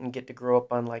didn't get to grow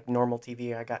up on like normal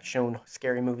TV. I got shown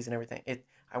scary movies and everything.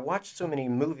 I watched so many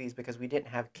movies because we didn't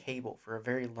have cable for a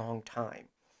very long time.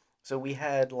 So we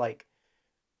had like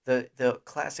the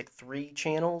classic three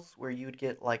channels where you'd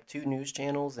get like two news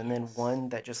channels and then Yes. one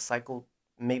that just cycled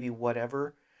maybe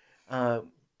whatever. Uh,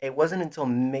 it wasn't until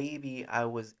maybe I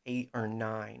was 8 or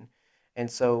 9. And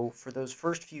so for those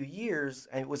first few years,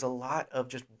 it was a lot of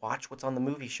just watch what's on the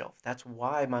movie shelf. That's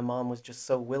why my mom was just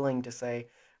so willing to say,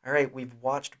 all right, we've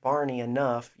watched Barney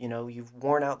enough. You've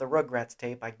worn out the Rugrats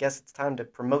tape. I guess it's time to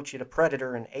promote you to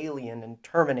Predator and Alien and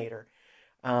Terminator.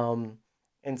 Um,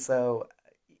 and so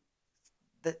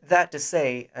that to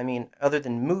say, I mean, other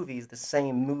than movies, the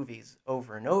same movies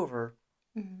over and over,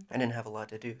 Mhm. I didn't have a lot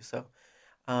to do. So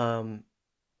um,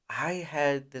 I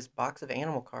had this box of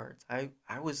animal cards. I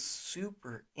was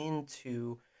super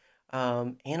into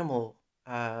animal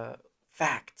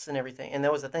facts and everything. And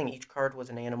that was the thing. Each card was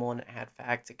an animal and it had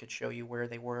facts. It could show you where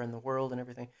they were in the world and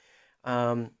everything.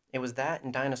 It was that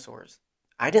and dinosaurs.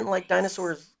 I didn't like Nice.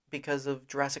 dinosaurs because of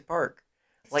Jurassic Park.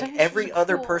 Because Like dinosaurs are every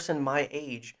other cool. person my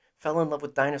age fell in love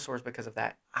with dinosaurs because of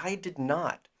that. I did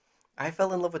not. I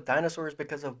fell in love with dinosaurs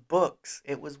because of books.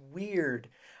 It was weird.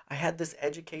 I had this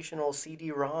educational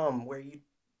CD-ROM where you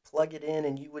plug it in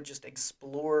and you would just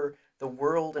explore the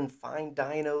world and find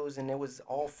dinos, and it was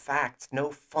all facts,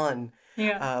 no fun.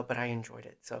 Yeah. But I enjoyed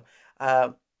it. So,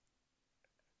 uh,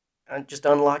 just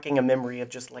unlocking a memory of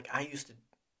just like I used to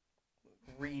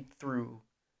read through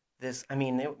this. I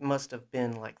mean, it must have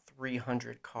been like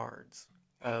 300 cards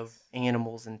of Nice.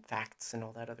 animals and facts and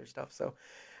all that other stuff. So,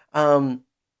 um,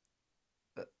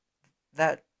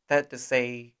 that to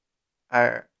say,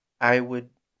 I I would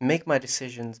make my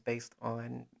decisions based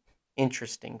on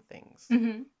interesting things.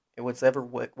 Hmm. It was ever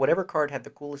whatever card had the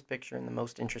coolest picture and the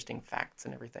most interesting facts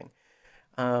and everything.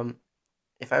 Um,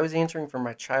 if I was answering for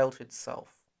my childhood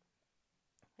self,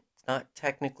 it's not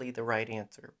technically the right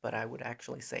answer, but I would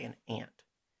actually say an ant.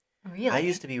 I used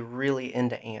Really? to be really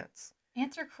into ants,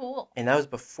 Ants are cool. and that was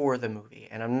before the movie,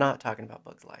 and I'm not talking about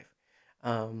Bug's Life.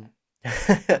 Um,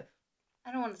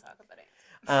 I don't want to talk about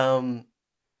ants. um,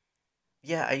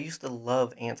 yeah, I used to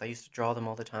love ants. I used to draw them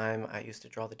all the time. I used to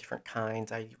draw the different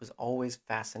kinds. I was always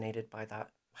fascinated by that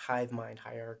hive mind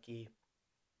hierarchy,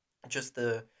 just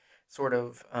the sort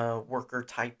of worker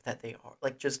type that they are.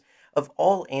 Like, just of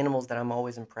all animals that I'm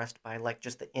always impressed by, like,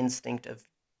 just the instinct of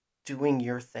doing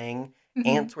your thing. Hmm.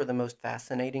 Ants were the most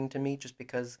fascinating to me just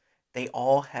because they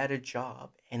all had a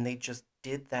job and they just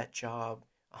did that job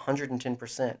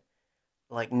 110%.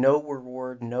 Like no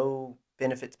reward, no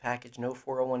benefits package, no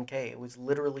 401k. It was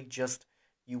literally just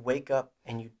you wake up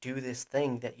and you do this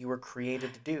thing that you were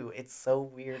created to do. It's so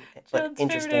weird but John's favorite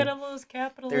interesting. animal is They're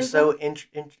capitalism. so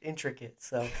intricate.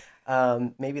 So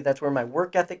maybe that's where my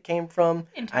work ethic came from.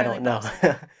 I Entirely don't know.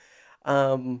 possible.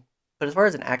 um, but as far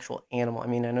as an actual animal, I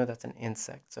mean, I know that's an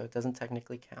insect, so it doesn't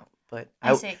technically count. But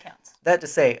I say it counts. that to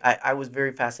say, I was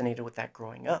very fascinated with that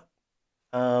growing up.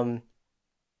 Um,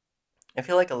 I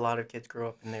feel like a lot of kids grow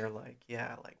up and they're like,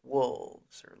 yeah, like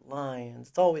wolves or lions.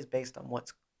 It's always based on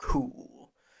what's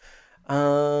cool. Mine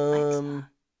is not. Um,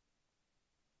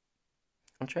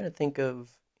 I'm trying to think of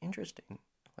interesting.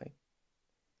 Like,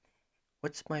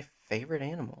 what's my favorite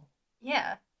animal?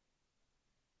 Yeah.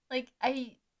 Like,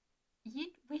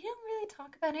 we don't really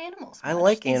talk about animals I much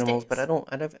like these animals, but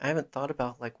days. I haven't thought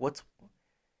about like what's.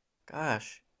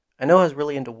 Gosh, I know I was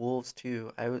really into wolves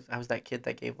too. I was that kid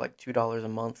that gave like $2 a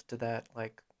month to that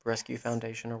like rescue Yes.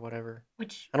 foundation or whatever.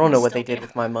 Which I don't we know what still they do. did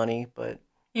with my money, but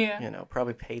Yeah.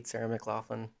 probably paid Sarah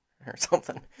McLaughlin or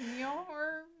something. In the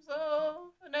arms of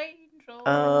an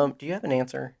angel. Do you have an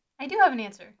answer? I do have an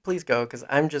answer. Please go, because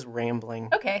I'm just rambling.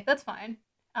 Okay, that's fine.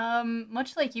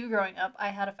 Much like you growing up, I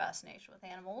had a fascination with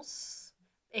animals,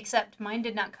 except mine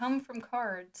did not come from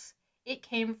cards. It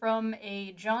came from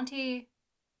a jaunty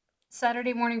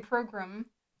Saturday morning program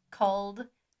called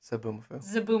Sabumafu.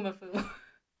 Zaboomafoo.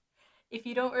 If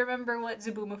you don't remember what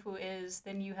Zaboomafoo is,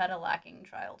 then you had a lacking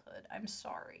childhood. I'm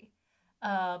sorry.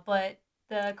 But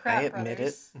the I Crap admit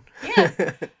it. Brothers,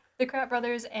 yeah, the Crap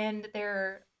Brothers and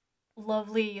their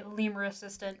lovely lemur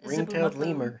assistant Ring-tailed Zaboomafoo.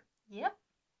 lemur. Yep.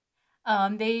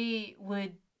 They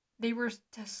would. They were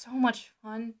just so much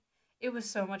fun. It was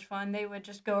so much fun. They would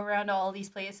just go around to all these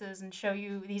places and show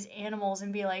you these animals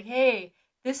and be like, "Hey,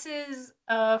 this is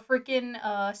a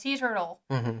freaking sea turtle.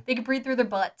 Mm-hmm. They could breathe through their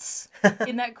butts.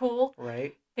 Isn't that cool?"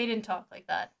 Right? They didn't talk like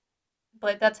that,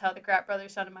 but that's how the Crap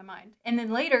Brothers sounded in my mind. And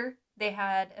then later, they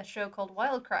had a show called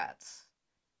Wild Kratts,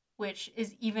 which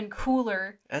is even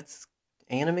cooler. That's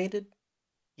animated?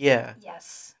 Yeah.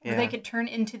 Yes, where they Yeah. could turn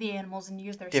into the animals and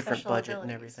use their Different special budget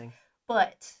and abilities. everything.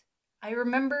 But I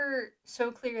remember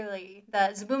so clearly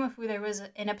that Zaboomafoo, there was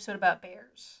an episode about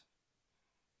bears.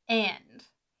 And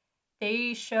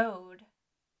they showed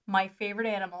my favorite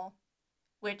animal,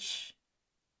 which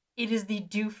it is the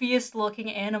doofiest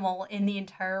looking animal in the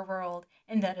entire world,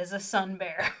 and that is a sun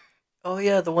bear. Oh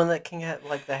yeah, the one that can have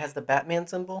like that has the Batman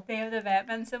symbol. They have the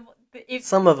Batman symbol.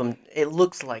 Some of them it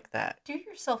looks like that. Do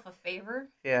yourself a favor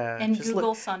Yeah, and just look.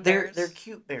 Google sun They're bears.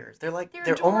 cute bears. They're like They're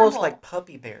they're almost like adorable.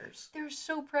 puppy bears. They're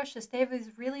so precious. They have these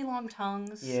really long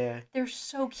tongues. Yeah, They're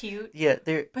so cute, yeah.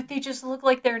 but they just look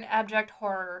like they're in abject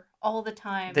horror all the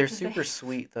time They're because super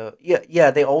sweet though. Yeah,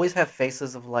 yeah. They always have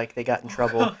faces of like they got in oh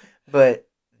trouble, god, but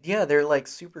yeah, they're like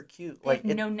super cute. they have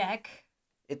Like no neck.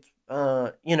 it's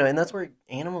and that's where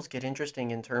animals get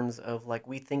interesting in terms of like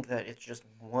we think that it's just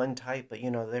one type, but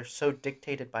they're so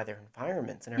dictated by their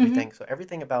environments and Mm-hmm. everything. So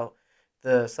everything about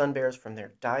the sun bears, from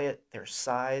their diet, their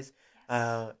size,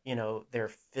 Yes. their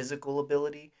physical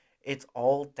ability, it's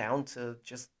all down to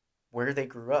just where they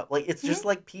grew up. Like it's Mm-hmm. just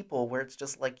like people, where it's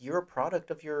just like you're a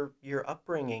product of your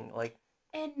upbringing. Like,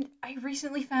 And I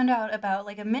recently found out about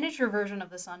like a miniature version of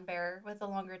the sun bear with a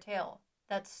longer tail.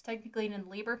 That's technically an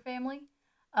Lieber family,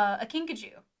 a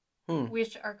kinkajou, hmm.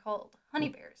 which are called honey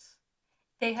bears.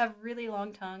 They have really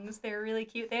long tongues. They're really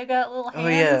cute. They got little Oh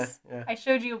yeah, hands. yeah, I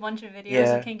showed you a bunch of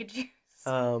videos of yeah. kinkajous.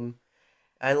 Um,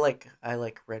 I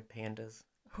like red pandas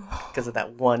because of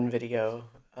that one video.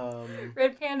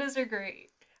 Red pandas are great.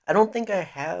 I don't think I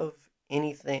have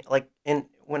anything like in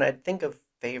when I think of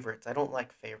favorites, I don't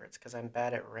like favorites because I'm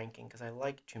bad at ranking because I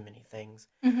like too many things.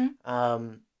 Mm-hmm.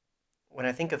 Um, when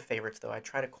I think of favorites, though, I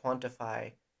try to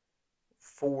quantify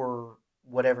for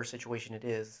whatever situation it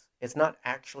is. It's not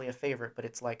actually a favorite, but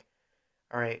it's like,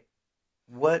 all right,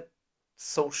 what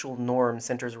social norm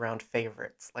centers around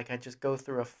favorites? Like I just go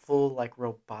through a full like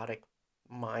robotic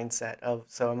mindset of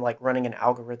so I'm like running an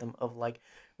algorithm of like,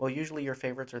 well, usually your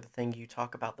favorites are the thing you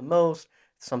talk about the most,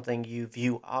 something you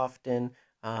view often,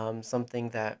 something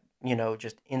that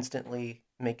just instantly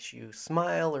makes you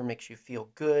smile or makes you feel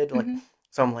good. Like Mm-hmm.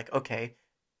 so I'm like, okay,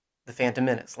 the Phantom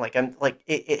Menace. Like I'm like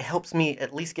it helps me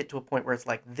at least get to a point where it's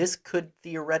like this could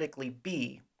theoretically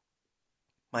be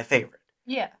my favorite.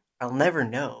 Yeah. I'll never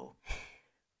know,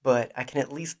 but I can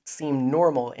at least seem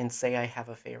normal and say I have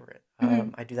a favorite.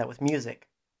 Mm-hmm. I do that with music,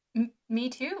 Me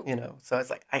too. so it's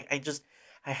like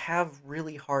I have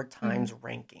really hard Mm-hmm. times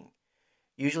ranking.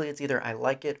 Usually it's either I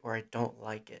like it or I don't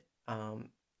like it.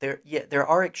 There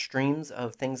are extremes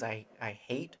of things I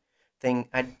hate.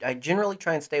 I generally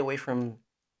try and stay away from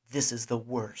this is the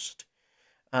worst.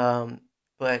 Um,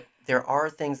 but there are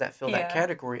things that fill that Yeah.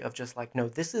 category of just like no,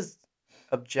 this is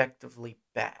objectively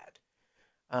bad.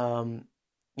 Um,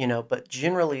 but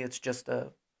generally it's just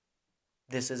a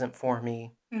this isn't for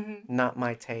me, Mm-hmm. not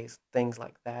my taste, things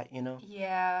like that.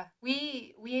 Yeah,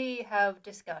 we have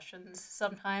discussions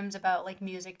sometimes about like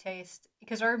music taste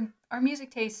because our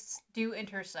music tastes do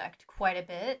intersect quite a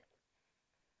bit,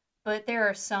 but there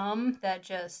are some that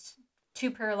just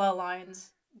two parallel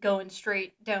lines going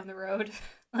straight down the road.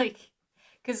 Like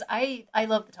cuz I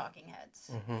love the Talking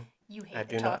Heads. hmm You I hate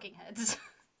the do not. Talking Heads.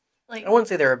 I Like wouldn't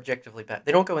say they're objectively bad.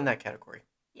 They don't go in that category.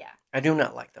 yeah. I do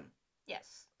not like them.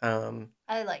 Yes. Um,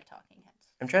 I like Talking Heads.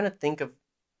 I'm trying to think of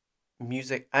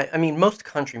music. I mean, most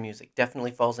country music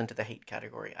definitely falls into the hate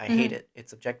category. I hate Mhm. it.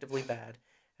 It's objectively bad,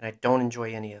 and I don't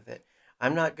enjoy any of it.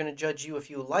 I'm not going to judge you if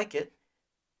you like it.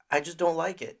 I just don't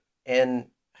like it. And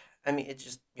I mean, it's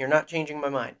just, you're not changing my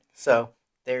mind. So,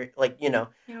 they're like. You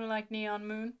don't like Neon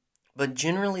Moon? But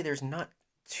generally there's not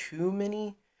too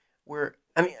many where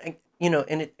I mean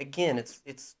and it again it's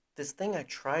this thing I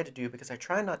try to do because I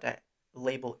try not to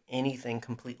label anything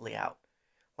completely out.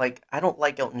 Like I don't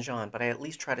like Elton John, but I at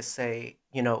least try to say,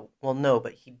 well no,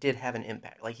 but he did have an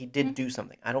impact. Like he did Mhm. do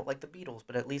something. I don't like the Beatles,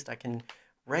 but at least I can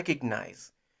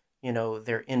recognize,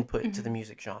 their input to the Mhm.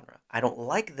 music genre. I don't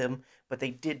like them, but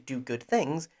they did do good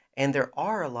things, and there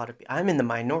are a lot of I'm in the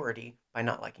minority by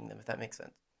not liking them, if that makes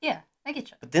sense. Yeah, I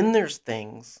get you. But then there's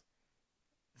things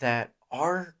that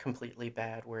are completely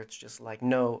bad where it's just like,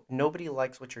 no, nobody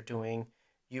likes what you're doing.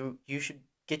 You should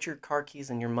get your car keys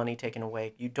and your money taken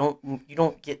away. You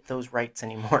don't get those rights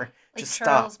anymore. Like Just stop.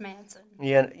 Charles Manson.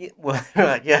 Yeah, well,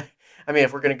 yeah. I mean,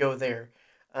 if we're gonna go there,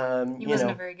 um, He you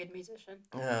wasn't a know, very good musician.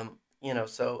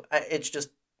 so it's just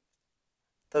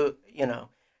the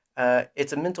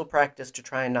it's a mental practice to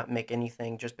try and not make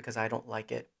anything just because I don't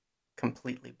like it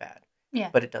completely bad, Yeah.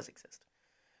 but it does exist.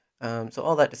 So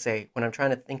all that to say, when I'm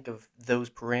trying to think of those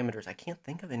parameters, I can't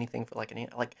think of anything for like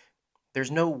like.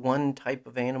 There's no one type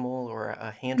of animal or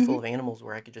a handful Mhm. of animals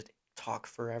where I could just talk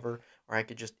forever, or I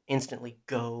could just instantly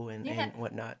go Yeah. and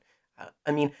whatnot.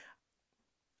 I mean,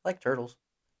 I like turtles.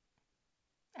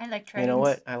 I like You know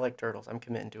what? trains. I like turtles. I'm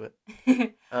committing to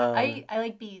it. I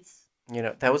like bees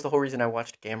That was the whole reason I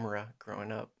watched Gamera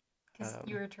growing up. because Um,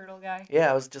 you're a turtle guy. yeah,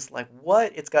 I was just like,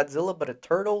 what? It's Godzilla, but a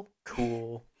turtle?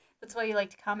 Cool. That's why you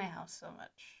liked Kame House so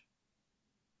much.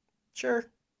 Sure.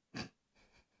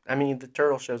 I mean, the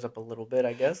turtle shows up a little bit,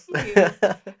 I guess. Dude,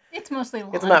 it's mostly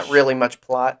It's not lunch. really much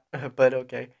plot, but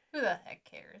okay. Who the heck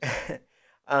cares?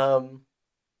 um,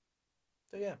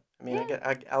 so yeah, I mean,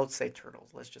 Yeah, I would say turtles.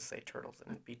 Let's just say turtles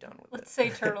and be done with let's say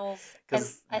it. turtles. I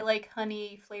Because I like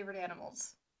honey flavored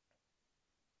animals.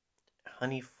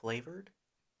 honey flavored,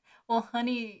 Well,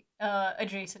 honey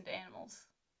adjacent animals.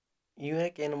 you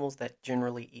like animals that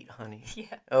generally eat honey.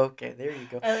 Yeah, Okay, there you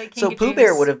go. I like So Pooh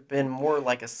Bear would kinkajous. have been more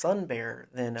like a sun bear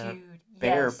than a Dude,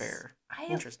 bear yes. bear. I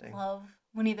Interesting. love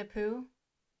Winnie the Pooh.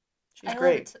 She's I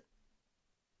love it. great.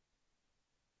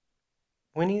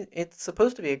 Winnie, it's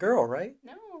supposed to be a girl, right?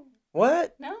 No,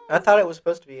 What? no, I thought it was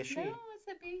supposed to be a no, she. it's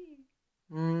a bee.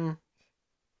 Hmm.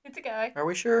 It's a guy. Are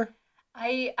we sure?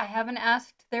 I haven't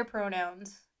asked their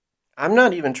pronouns, I'm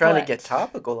not even trying to get but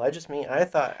topical. I just mean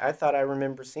I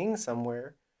remember seeing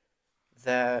somewhere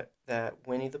that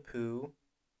Winnie the Pooh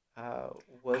I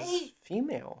was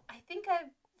female. I think I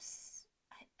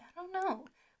don't know.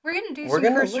 We're gonna do We're some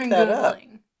gonna look Christian that up.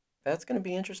 googling. That's gonna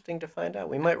be interesting to find out.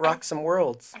 We might I rock some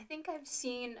worlds. I think I've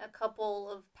seen a couple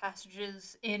of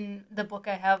passages in the book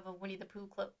I have of Winnie the Pooh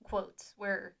quotes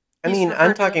where I he's mean,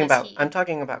 referred to them as I'm he.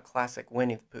 talking about classic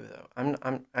Winnie the Pooh though.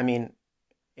 I mean,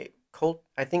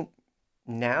 I think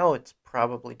now it's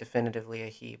probably definitively a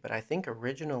he, but I think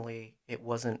originally it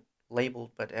wasn't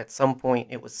labeled, but at some point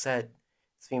it was said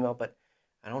it's female, but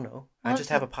I don't know. I We'll have just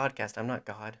have to a podcast. I'm not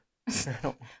God. I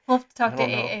don't we'll have to I talk to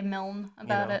don't know, A. Milne you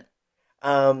about know. it.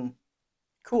 Um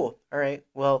cool. All right.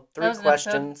 Well, That three was an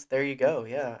episode. questions. There you go.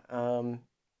 Yeah.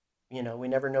 We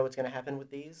never know what's going to happen with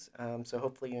these. So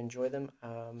hopefully you enjoy them.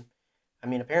 I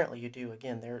mean, apparently you do.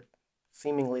 Again, they're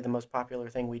seemingly the most popular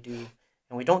thing we do,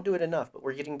 and we don't do it enough. But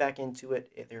we're getting back into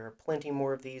it. There are plenty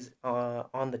more of these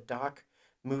on the dock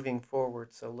moving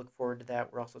forward. So look forward to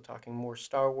that. We're also talking more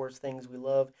Star Wars things we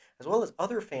love, as well as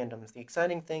other fandoms. The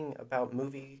exciting thing about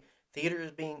movie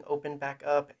theaters being opened back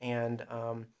up and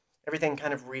everything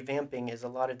kind of revamping is a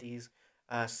lot of these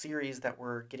series that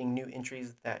were getting new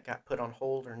entries that got put on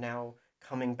hold are now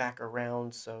coming back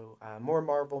around. So more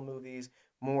Marvel movies,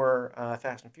 more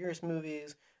Fast and Furious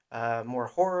movies, more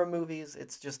horror movies.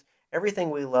 It's just everything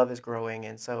we love is growing,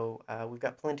 and so we've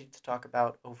got plenty to talk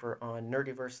about over on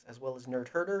Nerdiverse as well as Nerd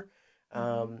Herder.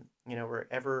 Hmm. We're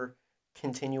ever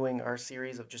continuing our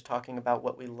series of just talking about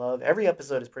what we love. Every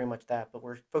episode is pretty much that, but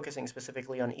we're focusing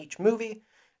specifically on each movie.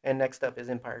 And next up is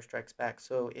Empire Strikes Back.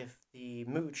 So if the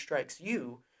mood strikes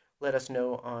you, let us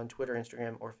know on Twitter,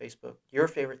 Instagram, or Facebook your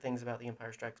favorite things about The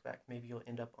Empire Strikes Back. Maybe you'll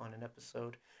end up on an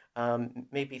episode.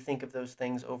 Maybe think of those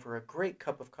things over a great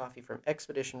cup of coffee from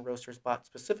Expedition Roasters, bought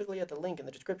specifically at the link in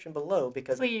the description below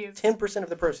because Please. 10% of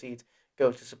the proceeds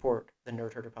go to support the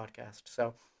Nerd Herder podcast. So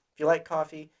if you like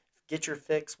coffee, get your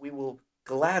fix. We will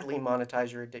gladly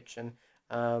monetize your addiction,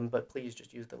 but please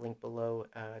just use the link below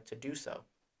to do so.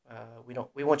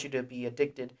 We want you to be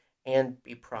addicted and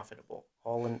be profitable,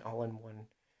 all in one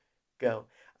go.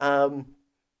 Um,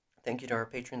 Thank you to our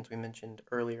patrons. We mentioned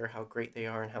earlier how great they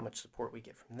are and how much support we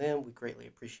get from them. We greatly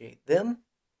appreciate them.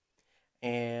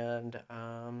 And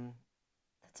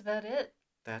That's about it.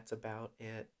 that's about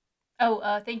it.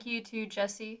 Oh, thank you to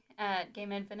Jesse at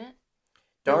Game Infinite.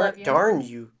 We Darn, love you. darn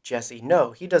you, Jesse.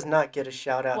 No, he does not get a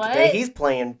shout out today. What? He's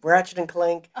playing Ratchet and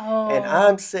Clank, and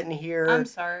I'm Oh, sitting I'm here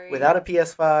sorry. without a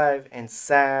PS5 and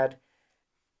sad.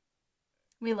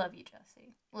 We love you,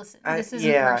 Jesse. Listen, I this isn't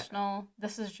yeah, personal.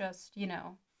 This is just,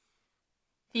 I'm,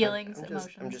 feelings, I'm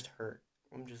emotions. just hurt.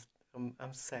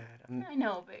 I'm sad. I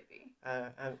know, baby.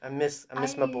 I miss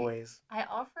my I boys. I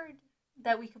offered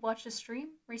that we could watch the stream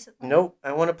recently. Nope,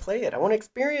 I want to play it. I want to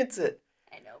experience it.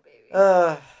 I know, baby.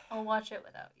 Uh, I'll watch it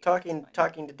without you. It's talking fine.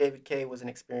 talking to David K was an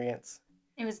experience.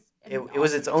 It was It, an it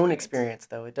was its awesome own experience.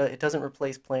 experience though. It doesn't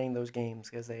replace playing those games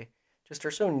because they just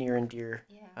are so near and dear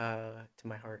Yeah, to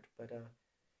my heart. But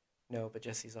no, but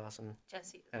Jesse's awesome.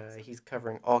 Jesse is awesome. He's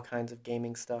covering all kinds of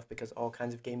gaming stuff because all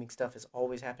kinds of gaming stuff is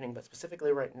always happening. But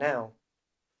specifically right now,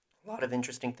 a lot of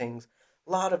interesting things,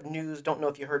 a lot of news. Don't know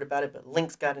if you heard about it, but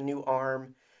Link's got a new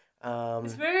arm. It's Um,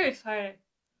 very exciting.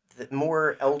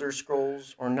 more Elder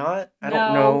Scrolls or not? I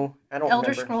don't No, know. I don't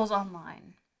Elder remember Scrolls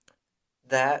Online.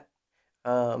 that.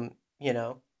 Um, you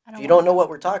know, I if don't you want don't to know talk what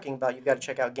we're about it. talking about, you've got to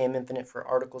check out Game Infinite for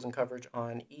articles and coverage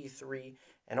on E3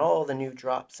 and all the new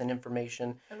drops and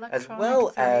information, as Electronic well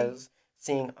 3. as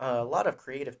seeing a lot of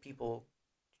creative people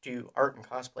do art and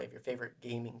cosplay of your favorite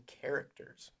gaming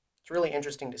characters. It's really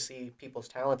interesting to see people's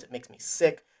talents. It makes me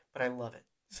sick, but I love it.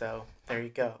 So there you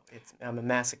go. I'm a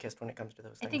masochist when it comes to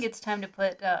those I think things. it's time to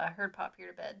put Herd Pop here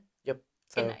to bed. Yep.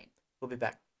 Good So night. we'll be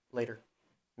back later,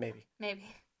 maybe. Maybe.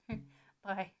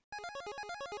 Bye.